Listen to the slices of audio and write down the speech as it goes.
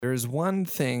There's one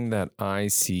thing that I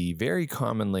see very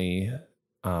commonly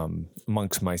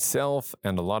amongst myself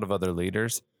and a lot of other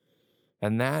leaders,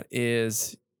 and that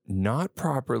is not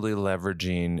properly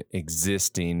leveraging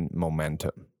existing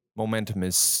momentum. Momentum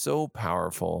is so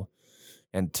powerful.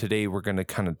 And today we're going to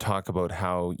kind of talk about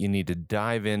how you need to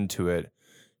dive into it,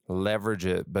 leverage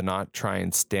it, but not try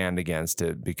and stand against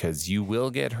it because you will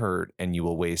get hurt and you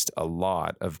will waste a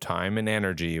lot of time and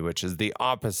energy, which is the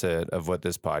opposite of what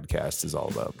this podcast is all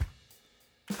about.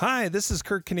 Hi, this is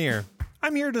Kurt Kinnear.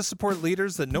 I'm here to support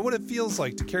leaders that know what it feels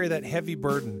like to carry that heavy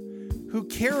burden, who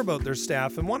care about their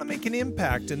staff and want to make an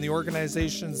impact in the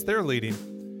organizations they're leading.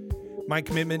 My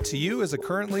commitment to you as a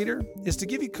current leader is to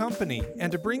give you company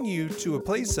and to bring you to a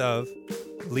place of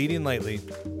leading lightly.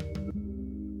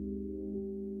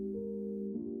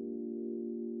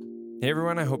 Hey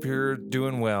everyone, I hope you're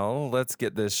doing well. Let's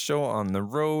get this show on the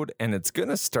road, and it's going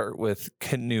to start with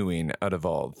canoeing out of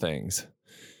all things.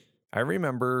 I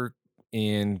remember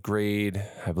in grade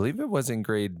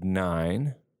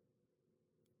 9,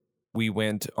 we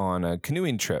went on a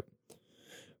canoeing trip.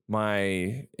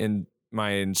 My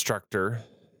instructor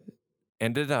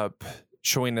ended up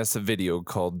showing us a video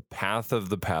called Path of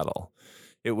the Paddle.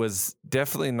 It was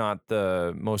definitely not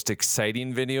the most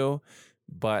exciting video,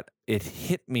 but it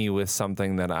hit me with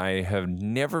something that I have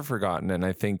never forgotten, and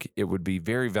I think it would be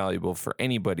very valuable for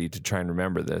anybody to try and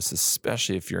remember this,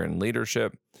 especially if you're in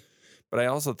leadership. But I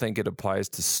also think it applies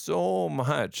to so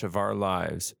much of our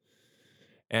lives.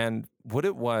 And what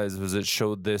it was it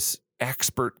showed this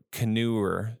expert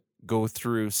canoeer go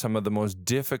through some of the most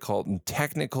difficult and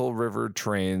technical river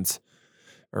terrains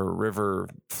or river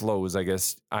flows, I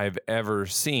guess, I've ever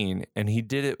seen. And he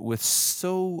did it with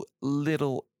so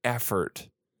little effort.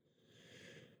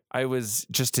 I was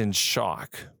just in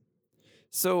shock.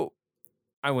 So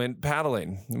I went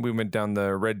paddling. We went down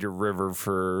the Red Deer River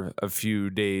for a few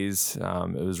days.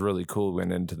 It was really cool. We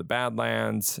went into the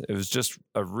Badlands. It was just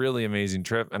a really amazing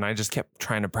trip. And I just kept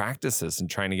trying to practice this and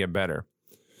trying to get better.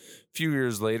 A few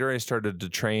years later, I started to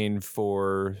train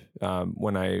for,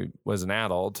 when I was an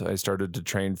adult, I started to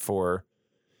train for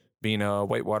being a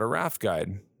whitewater raft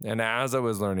guide. And as I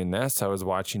was learning this, I was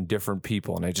watching different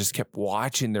people and I just kept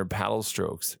watching their paddle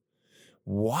strokes,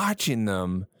 watching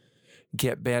them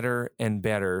get better and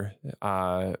better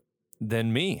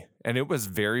than me. And it was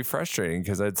very frustrating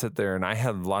because I'd sit there and I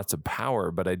had lots of power,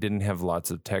 but I didn't have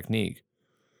lots of technique.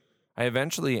 I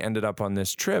eventually ended up on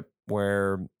this trip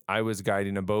where I was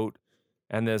guiding a boat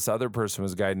and this other person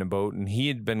was guiding a boat, and he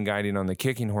had been guiding on the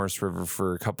Kicking Horse River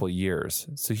for a couple of years.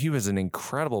 So he was an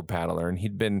incredible paddler, and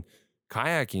he'd been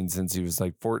kayaking since he was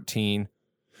like 14.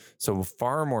 So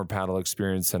far more paddle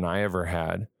experience than I ever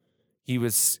had. He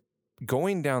was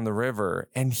going down the river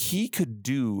and he could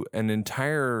do an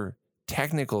entire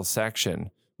technical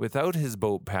section without his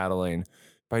boat paddling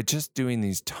by just doing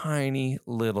these tiny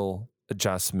little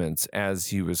adjustments as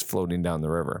he was floating down the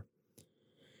river.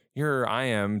 Here I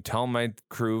am telling my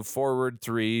crew forward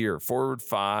 3 or forward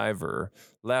 5 or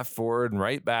left forward and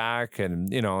right back. And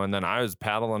then I was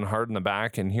paddling hard in the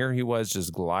back, and here he was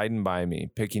just gliding by me,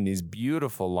 picking these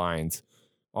beautiful lines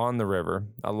on the river.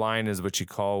 A line is what you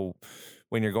call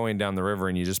when you're going down the river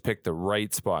and you just pick the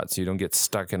right spot so you don't get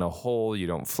stuck in a hole, you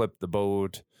don't flip the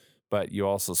boat, but you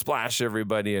also splash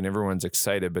everybody and everyone's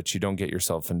excited, but you don't get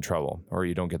yourself in trouble, or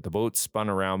you don't get the boat spun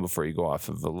around before you go off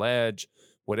of a ledge,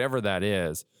 whatever that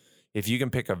is. If you can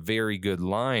pick a very good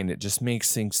line, it just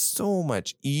makes things so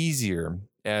much easier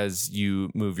as you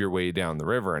move your way down the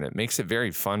river, and it makes it very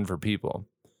fun for people.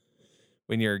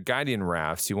 When you're guiding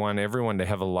rafts, you want everyone to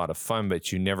have a lot of fun,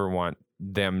 but you never want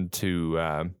them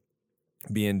to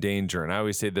be in danger. And I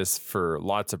always say this for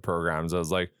lots of programs. I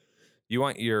was like, you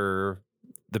want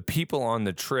the people on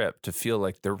the trip to feel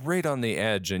like they're right on the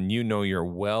edge and you're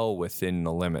well within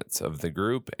the limits of the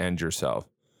group and yourself.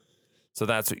 So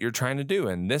that's what you're trying to do.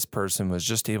 And this person was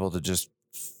just able to just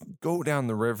go down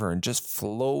the river and just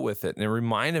flow with it. And it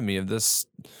reminded me of this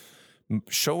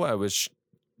show I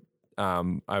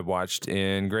watched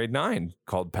in grade 9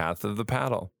 called Path of the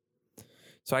Paddle.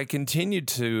 So I continued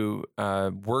to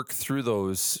work through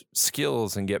those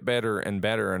skills and get better and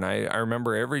better. And I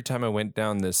remember every time I went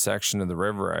down this section of the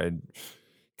river, I'd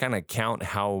kind of count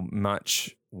how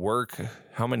much work,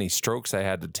 how many strokes I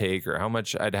had to take, or how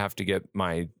much I'd have to get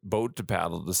my boat to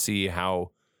paddle to see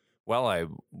how well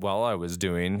I was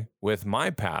doing with my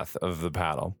path of the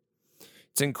paddle.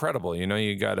 It's incredible.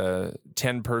 You got a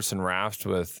 10-person raft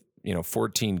with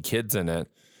 14 kids in it.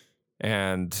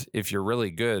 And if you're really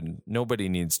good, nobody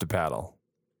needs to paddle.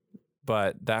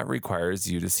 But that requires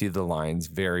you to see the lines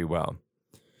very well.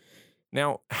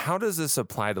 Now, how does this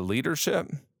apply to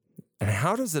leadership? And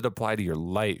how does it apply to your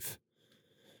life?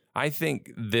 I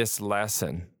think this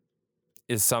lesson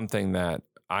is something that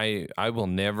I will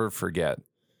never forget,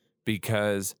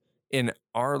 because in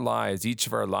our lives, each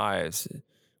of our lives,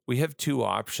 we have two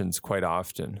options quite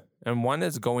often. And one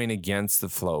is going against the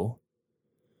flow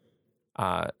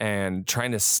and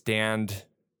trying to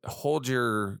hold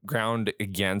your ground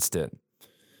against it.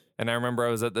 And I remember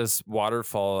I was at this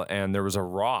waterfall and there was a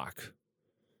rock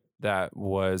that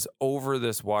was over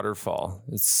this waterfall.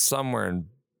 It's somewhere in,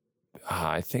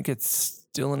 I think it's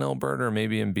still in Alberta or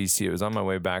maybe in BC. It was on my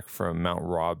way back from Mount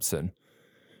Robson.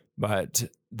 But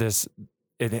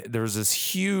there was this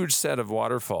huge set of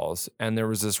waterfalls, and there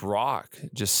was this rock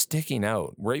just sticking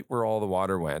out right where all the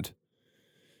water went.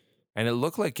 And it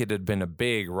looked like it had been a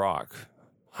big rock,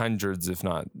 hundreds, if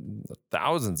not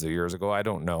thousands of years ago. I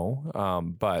don't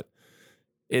know. But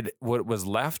what was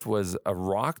left was a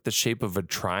rock the shape of a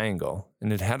triangle,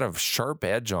 and it had a sharp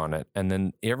edge on it, and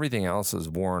then everything else is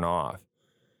worn off.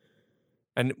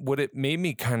 And what it made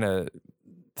me kind of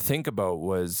think about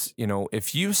was,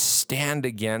 if you stand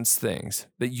against things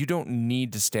that you don't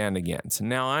need to stand against.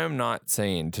 Now, I am not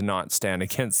saying to not stand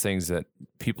against things that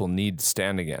people need to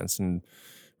stand against, and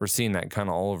we're seeing that kind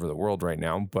of all over the world right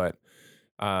now. But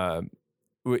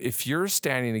if you're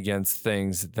standing against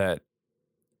things that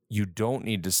you don't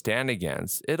need to stand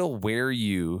against, it'll wear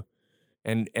you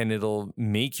and it'll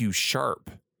make you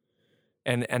sharp.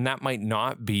 And that might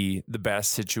not be the best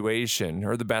situation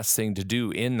or the best thing to do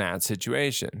in that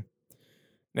situation.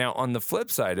 Now, on the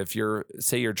flip side, if you're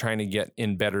trying to get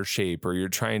in better shape or you're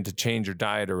trying to change your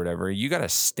diet or whatever, you got to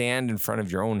stand in front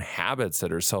of your own habits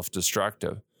that are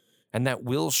self-destructive, and that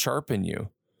will sharpen you.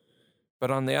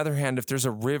 But on the other hand, if there's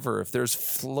a river, if there's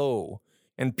flow,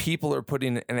 and people are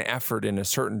putting an effort in a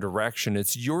certain direction,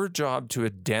 it's your job to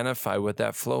identify what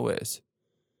that flow is.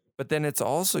 But then it's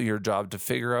also your job to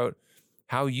figure out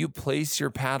how you place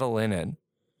your paddle in it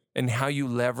and how you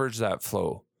leverage that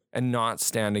flow and not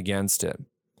stand against it.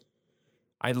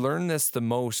 I learned this the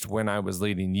most when I was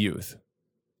leading youth.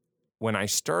 When I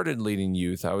started leading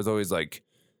youth, I was always like,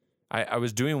 I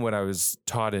was doing what I was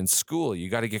taught in school. You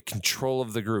got to get control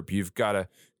of the group. You've got to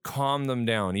calm them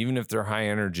down, even if they're high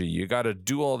energy. You got to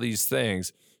do all these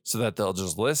things so that they'll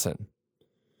just listen.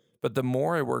 But the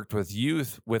more I worked with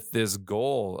youth with this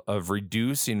goal of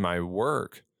reducing my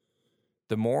work,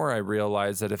 the more I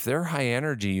realized that if they're high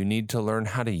energy, you need to learn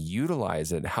how to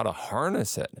utilize it, how to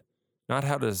harness it, not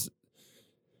how to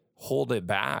hold it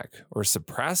back or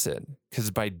suppress it.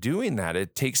 Because by doing that,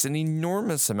 it takes an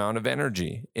enormous amount of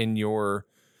energy in your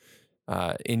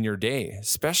day,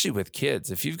 especially with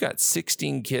kids. If you've got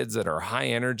 16 kids that are high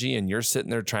energy and you're sitting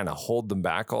there trying to hold them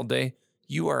back all day,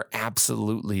 you are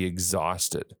absolutely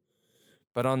exhausted.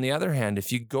 But on the other hand,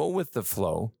 if you go with the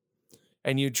flow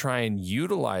and you try and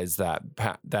utilize that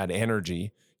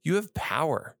energy, you have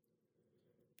power.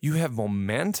 You have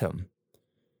momentum.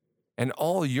 And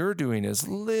all you're doing is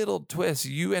little twists.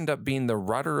 You end up being the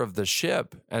rudder of the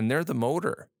ship, and they're the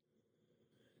motor.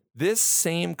 This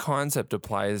same concept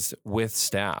applies with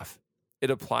staff.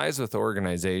 It applies with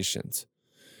organizations.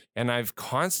 And I've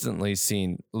constantly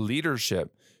seen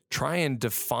leadership try and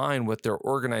define what their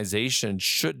organization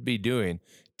should be doing,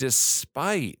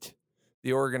 despite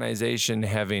the organization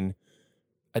having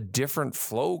a different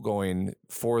flow going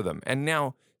for them. And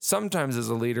now, sometimes as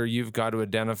a leader, you've got to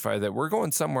identify that we're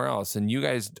going somewhere else and you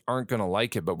guys aren't going to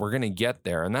like it, but we're going to get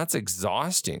there. And that's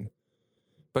exhausting.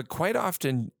 But quite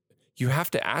often, you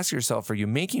have to ask yourself, are you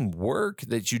making work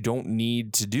that you don't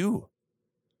need to do?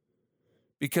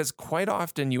 Because quite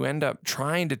often you end up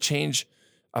trying to change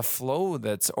a flow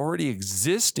that's already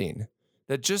existing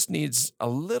that just needs a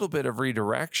little bit of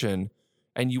redirection,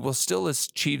 and you will still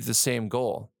achieve the same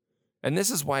goal. And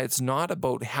this is why it's not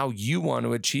about how you want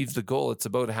to achieve the goal. It's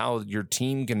about how your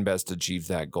team can best achieve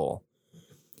that goal.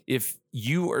 If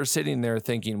you are sitting there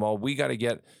thinking, well, we got to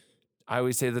get, I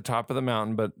always say the top of the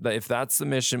mountain, but if that's the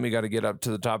mission, we got to get up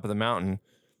to the top of the mountain.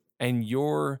 And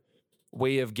your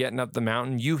way of getting up the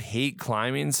mountain, you hate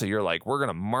climbing. So you're like, we're going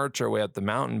to march our way up the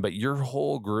mountain, but your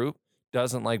whole group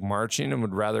doesn't like marching and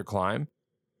would rather climb.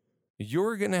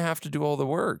 You're going to have to do all the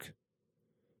work.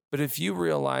 But if you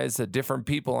realize that different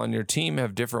people on your team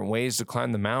have different ways to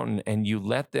climb the mountain and you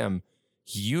let them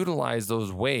utilize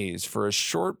those ways for a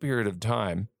short period of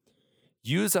time,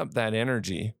 use up that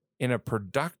energy in a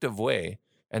productive way,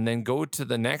 and then go to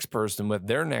the next person with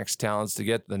their next talents to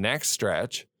get the next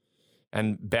stretch.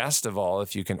 And best of all,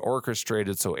 if you can orchestrate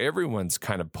it so everyone's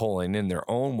kind of pulling in their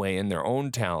own way, in their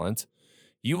own talents,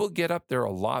 you will get up there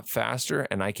a lot faster,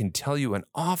 and I can tell you an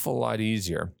awful lot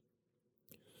easier.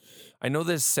 I know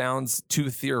this sounds too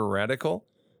theoretical.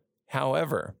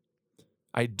 However,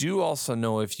 I do also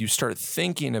know if you start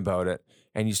thinking about it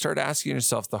and you start asking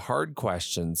yourself the hard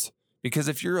questions, because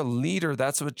if you're a leader,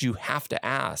 that's what you have to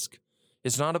ask.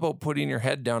 It's not about putting your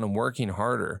head down and working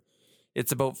harder.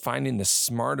 It's about finding the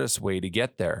smartest way to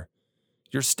get there.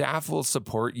 Your staff will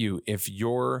support you if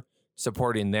you're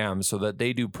supporting them so that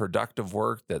they do productive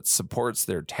work that supports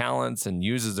their talents and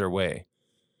uses their way.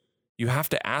 You have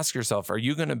to ask yourself, are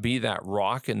you going to be that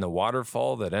rock in the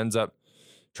waterfall that ends up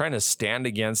trying to stand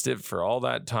against it for all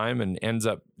that time and ends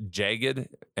up jagged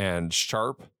and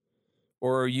sharp?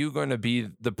 Or are you going to be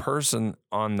the person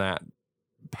on that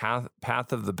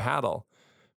path of the paddle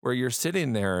where you're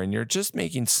sitting there and you're just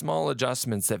making small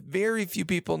adjustments that very few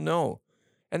people know,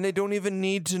 and they don't even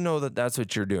need to know that that's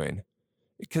what you're doing,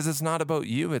 because it's not about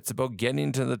you. It's about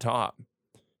getting to the top.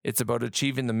 It's about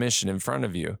achieving the mission in front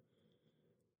of you.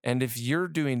 And if you're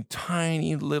doing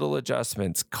tiny little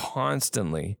adjustments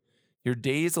constantly, your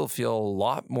days will feel a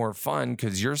lot more fun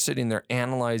because you're sitting there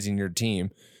analyzing your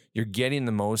team, you're getting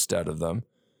the most out of them,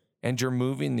 and you're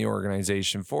moving the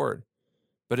organization forward.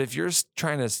 But if you're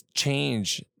trying to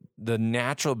change the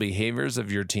natural behaviors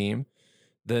of your team,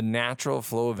 the natural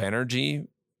flow of energy,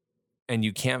 and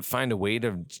you can't find a way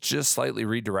to just slightly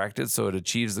redirect it so it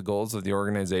achieves the goals of the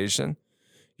organization,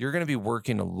 you're going to be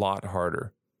working a lot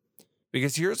harder.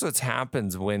 Because here's what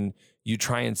happens when you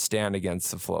try and stand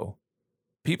against the flow.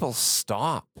 People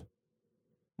stop.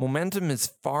 Momentum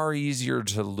is far easier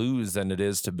to lose than it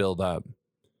is to build up.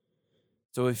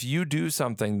 So if you do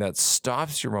something that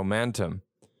stops your momentum,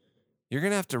 you're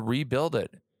going to have to rebuild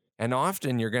it. And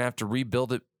often you're going to have to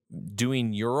rebuild it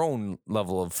doing your own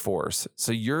level of force.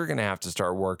 So you're going to have to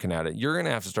start working at it. You're going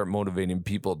to have to start motivating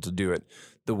people to do it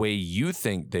the way you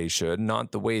think they should,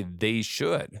 not the way they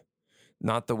should,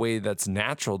 not the way that's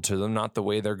natural to them, not the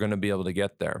way they're going to be able to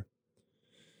get there.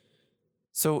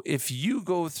 So if you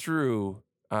go through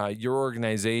your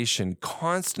organization,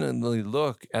 constantly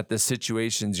look at the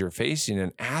situations you're facing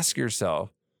and ask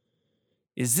yourself,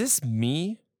 is this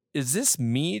me? Is this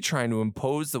me trying to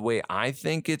impose the way I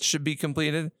think it should be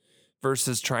completed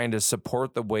versus trying to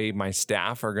support the way my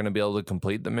staff are going to be able to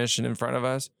complete the mission in front of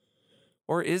us?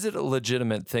 Or is it a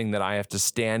legitimate thing that I have to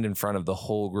stand in front of the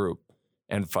whole group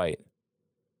and fight?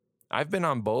 I've been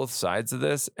on both sides of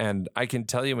this, and I can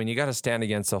tell you when you got to stand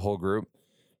against the whole group,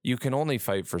 you can only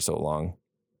fight for so long.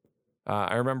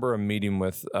 I remember a meeting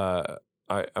with, I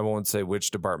won't say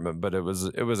which department, but it was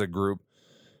a group.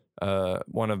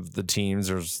 One of the teams,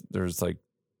 there's like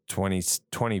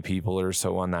 20 people or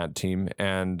so on that team.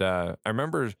 And I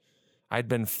remember I'd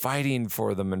been fighting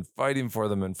for them. And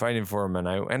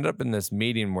I ended up in this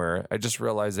meeting where I just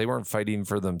realized they weren't fighting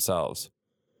for themselves.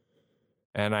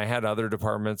 And I had other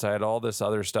departments. I had all this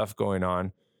other stuff going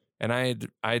on. And I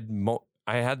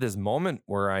had this moment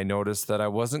where I noticed that I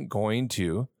wasn't going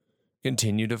to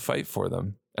continue to fight for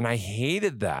them. And I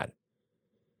hated that.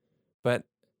 But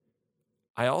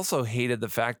I also hated the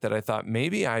fact that I thought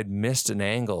maybe I'd missed an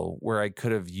angle where I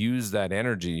could have used that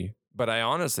energy. But I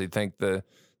honestly think the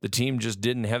team just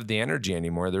didn't have the energy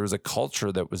anymore. There was a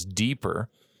culture that was deeper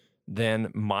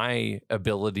than my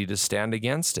ability to stand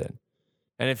against it.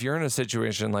 And if you're in a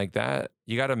situation like that,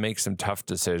 you got to make some tough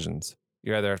decisions.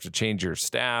 You either have to change your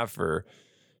staff or,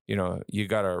 you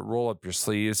got to roll up your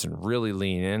sleeves and really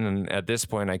lean in. And at this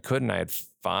point, I couldn't. I had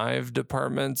 5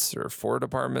 departments or 4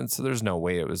 departments. So there's no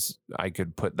way I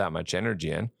could put that much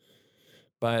energy in.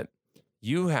 But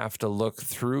you have to look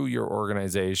through your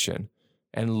organization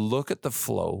and look at the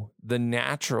flow, the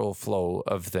natural flow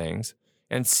of things,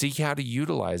 and see how to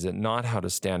utilize it, not how to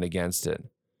stand against it.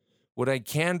 What I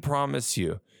can promise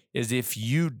you is if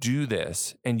you do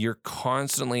this and you're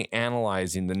constantly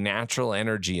analyzing the natural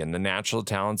energy and the natural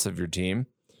talents of your team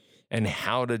and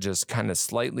how to just kind of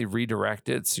slightly redirect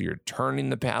it so you're turning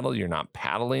the paddle, you're not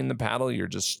paddling the paddle, you're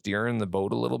just steering the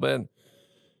boat a little bit,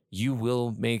 you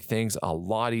will make things a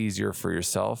lot easier for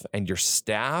yourself and your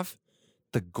staff.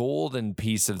 The golden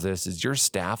piece of this is your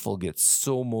staff will get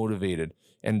so motivated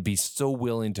and be so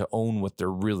willing to own what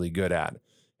they're really good at.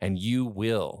 And you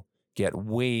will get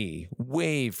way,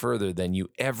 way further than you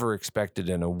ever expected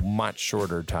in a much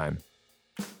shorter time.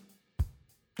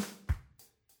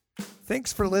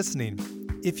 Thanks for listening.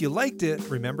 If you liked it,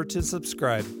 remember to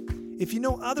subscribe. If you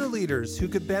know other leaders who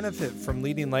could benefit from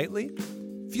leading lightly,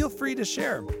 feel free to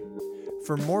share.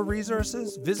 For more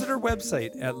resources, visit our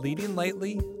website at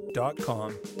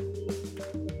leadinglightly.com.